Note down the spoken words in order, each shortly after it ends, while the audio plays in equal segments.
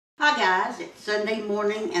guys, it's Sunday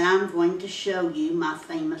morning and I'm going to show you my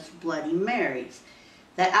famous Bloody Marys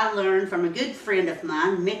that I learned from a good friend of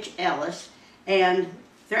mine, Mitch Ellis, and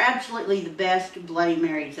they're absolutely the best Bloody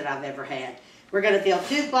Marys that I've ever had. We're going to fill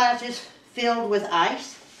 2 glasses filled with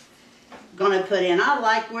ice. Going to put in, I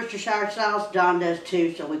like Worcestershire sauce, Don does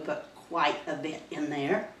too, so we put quite a bit in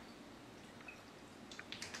there.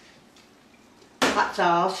 Hot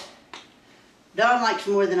sauce. Don likes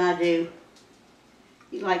more than I do.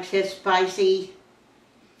 He likes his spicy.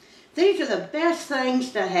 These are the best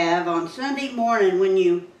things to have on Sunday morning when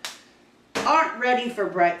you aren't ready for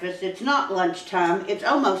breakfast. It's not lunchtime. It's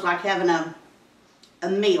almost like having a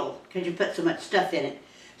meal because you put so much stuff in it.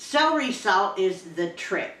 Celery salt is the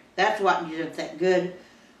trick. That's what gives that good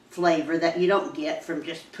flavor that you don't get from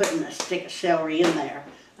just putting a stick of celery in there.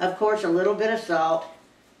 Of course, a little bit of salt.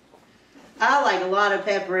 I like a lot of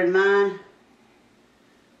pepper in mine,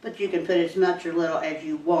 but you can put as much or little as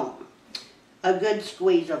you want. A good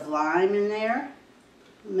squeeze of lime in there.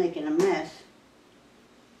 I'm making a mess.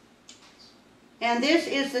 And this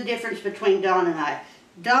is the difference between Don and I.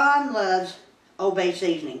 Don loves Old Bay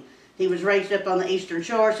seasoning. He was raised up on the Eastern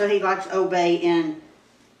Shore, so he likes Old Bay in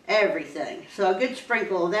everything. So a good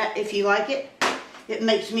sprinkle of that if you like it. It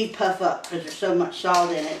makes me puff up because there's so much salt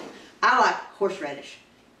in it. I like horseradish.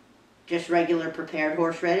 Just regular prepared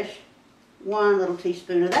horseradish. 1 little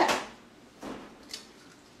teaspoon of that.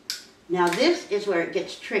 Now this is where it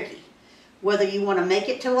gets tricky. Whether you want to make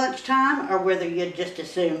it to lunchtime or whether you'd just as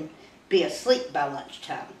soon be asleep by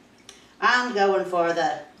lunchtime. I'm going for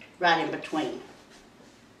the right in between.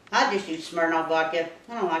 I just use Smirnoff vodka.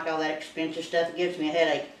 I don't like all that expensive stuff. It gives me a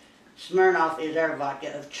headache. Smirnoff is our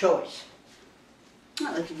vodka of choice.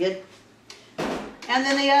 That looks good. And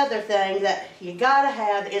then the other thing that you gotta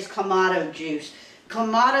have is Clamato juice.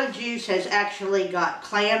 Clamato juice has actually got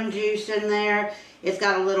clam juice in there. It's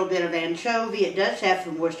got a little bit of anchovy. It does have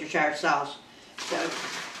some Worcestershire sauce. So,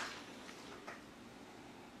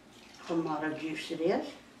 Clamato juice it is.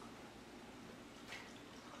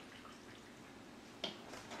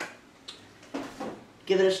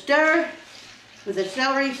 Give it a stir with a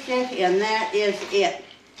celery stick, and that is it.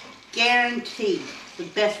 Guaranteed the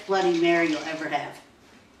best Bloody Mary you'll ever have.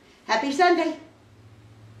 Happy Sunday!